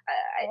sorry.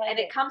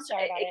 It comes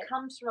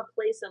from a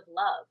place of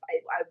love.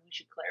 We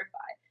should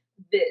clarify.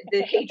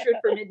 The hatred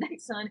for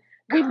Midnight Sun.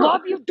 We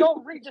love you.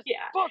 Don't read this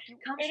book.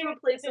 Comes from a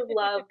place of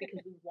love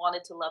because we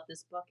wanted to love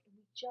this book and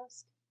we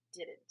just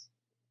didn't.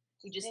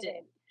 We just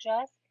didn't.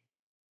 Just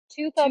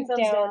 2 thumbs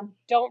down.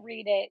 Don't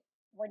read it.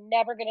 We're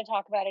never going to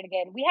talk about it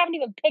again. We haven't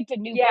even picked a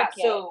new book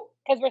yet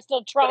because we're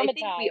still traumatized. But I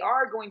think we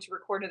are going to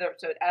record another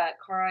episode.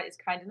 Cara is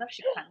kind enough.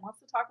 She kind of wants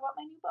to talk about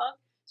my new book.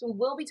 So we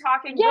will be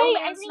talking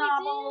romance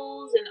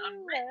novels and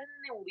Unwritten,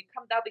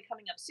 and that'll be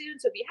coming up soon.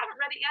 So if you haven't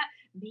read it yet,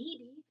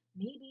 maybe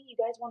you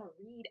guys want to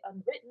read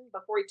Unwritten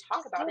before we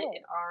talk about it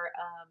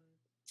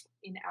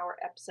in our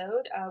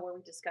episode where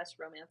we discuss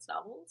romance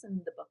novels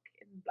and the book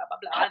and blah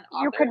blah blah. And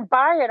you can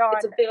buy it on.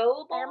 It's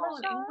available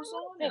Amazon? on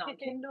Amazon and on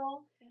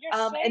Kindle.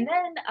 And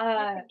then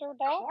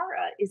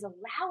Cara is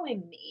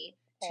allowing me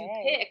to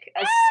pick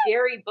a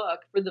scary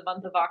book for the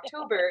month of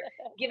October,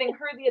 giving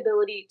her the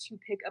ability to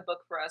pick a book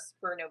for us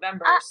for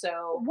November.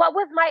 So what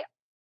was my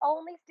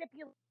only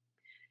stipulation?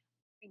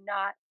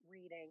 Not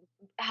reading.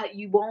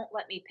 You won't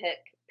let me pick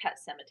Pet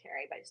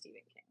Sematary by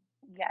Stephen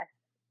King. Yes.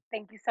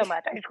 Thank you so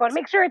much. I just want to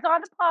make sure it's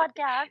on the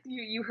podcast.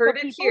 You heard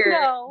it here.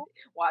 Know.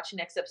 Watch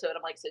next episode.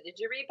 I'm like, so did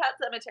you read Pet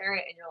Sematary?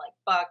 And you're like,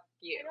 fuck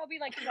you. And I'll be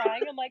like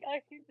crying. I'm like,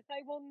 I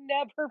will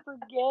never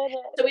forget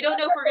it. So we don't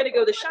know if we're going to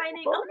go The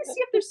Shining. I'm going to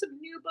see if there's some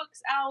new books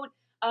out.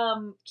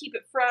 Keep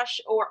it fresh,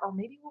 or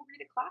maybe we'll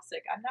read a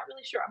classic. I'm not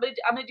really sure. I'm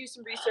gonna do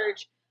some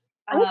research.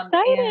 I'm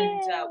excited.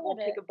 And we'll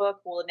pick a book.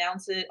 We'll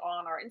announce it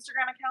on our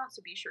Instagram account,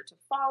 so be sure to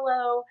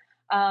follow.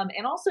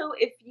 And also,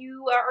 if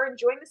you are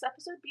enjoying this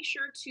episode, be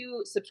sure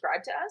to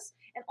subscribe to us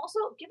and also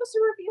give us a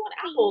review on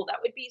Apple.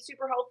 That would be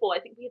super helpful. I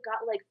think we've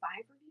got like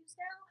 5 reviews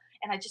now,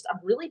 and I'm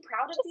really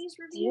proud of these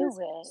reviews.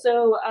 Do it.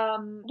 So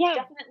Yeah.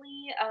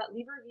 definitely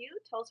leave a review.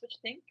 Tell us what you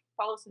think.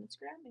 Follow us on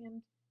Instagram,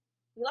 and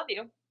we love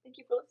you. Thank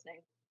you for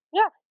listening.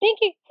 Yeah, thank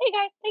you. Hey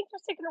guys, thanks for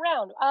sticking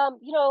around.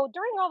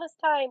 During all this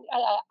time,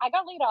 I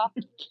got laid off.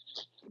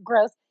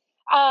 Gross.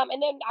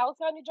 And then Alex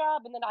got a new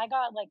job, and then I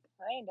got like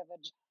kind of a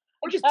job.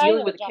 We're just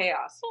dealing with the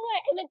chaos.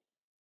 And then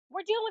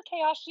we're dealing with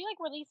chaos. She like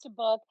released a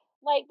book.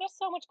 Like, there's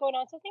so much going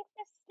on. So thanks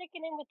for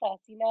sticking in with us.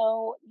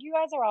 You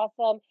guys are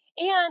awesome.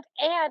 And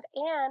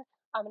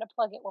I'm gonna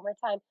plug it one more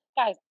time,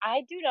 guys.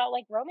 I do not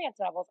like romance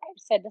novels. I've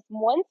said this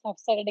once. I've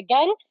said it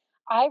again.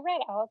 I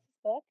read Alex's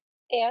book,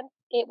 and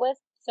it was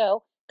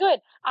so good.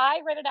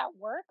 I read it at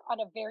work on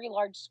a very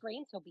large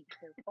screen, so be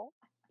careful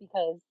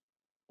because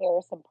there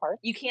are some parts.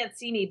 You can't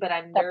see me, but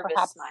I'm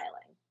nervous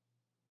smiling.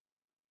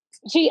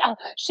 She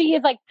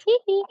is like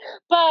tee,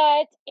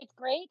 but it's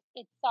great.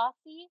 It's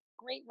saucy,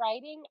 great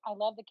writing. I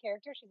love the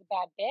character. She's a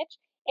bad bitch,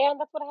 and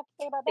that's what I have to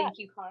say about that. Thank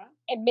you, Cara.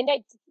 And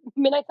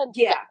Midnight Sun.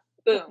 Yeah,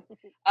 boom.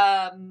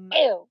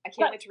 Ew. I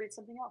can't wait to read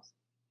something else.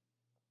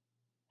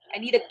 I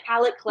need a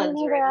palate cleanser.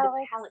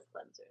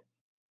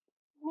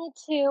 Me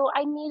too.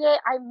 I need it.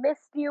 I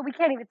missed you. We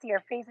can't even see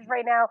our faces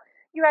right now.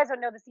 You guys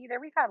don't know this either.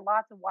 We've had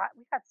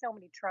we've had so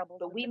many troubles.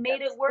 But we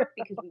made it work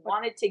because we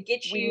wanted to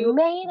get you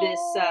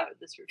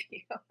this review.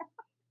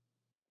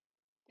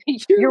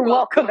 You're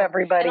welcome,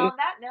 everybody. And on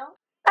that note,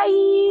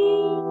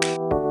 bye.